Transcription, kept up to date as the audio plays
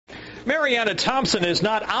Mariana Thompson is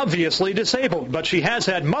not obviously disabled, but she has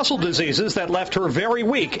had muscle diseases that left her very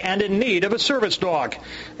weak and in need of a service dog.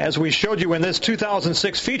 As we showed you in this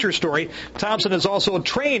 2006 feature story, Thompson has also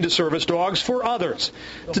trained service dogs for others.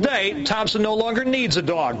 Today, Thompson no longer needs a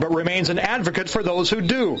dog, but remains an advocate for those who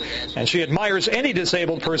do. And she admires any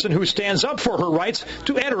disabled person who stands up for her rights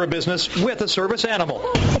to enter a business with a service animal.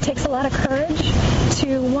 It takes a lot of courage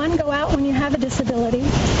to, one, go out when you have a disability.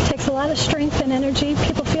 It takes a lot of strength and energy.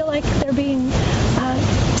 People feel like they're being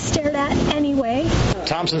stared at anyway.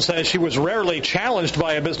 Thompson says she was rarely challenged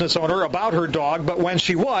by a business owner about her dog, but when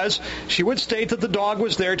she was, she would state that the dog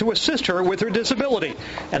was there to assist her with her disability,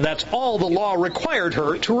 and that's all the law required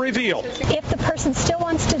her to reveal. If the person still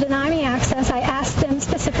wants to deny me access, I ask them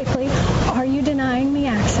specifically, are you denying me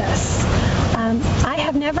access? I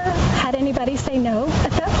have never had anybody say no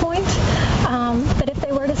at that point, but if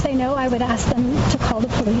they were to say no, I would ask them to call the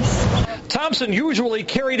police. Thompson usually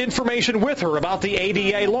carried information with her about the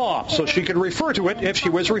ADA law, so she could refer to it if she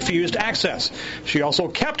was refused access. She also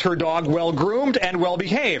kept her dog well-groomed and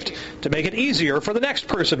well-behaved to make it easier for the next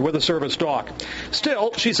person with a service dog.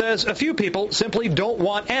 Still, she says a few people simply don't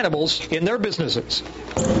want animals in their businesses.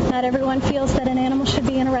 Not everyone feels that an animal should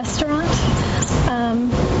be in a restaurant,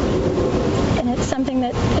 and it's something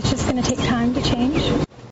that it's just going to take time to change.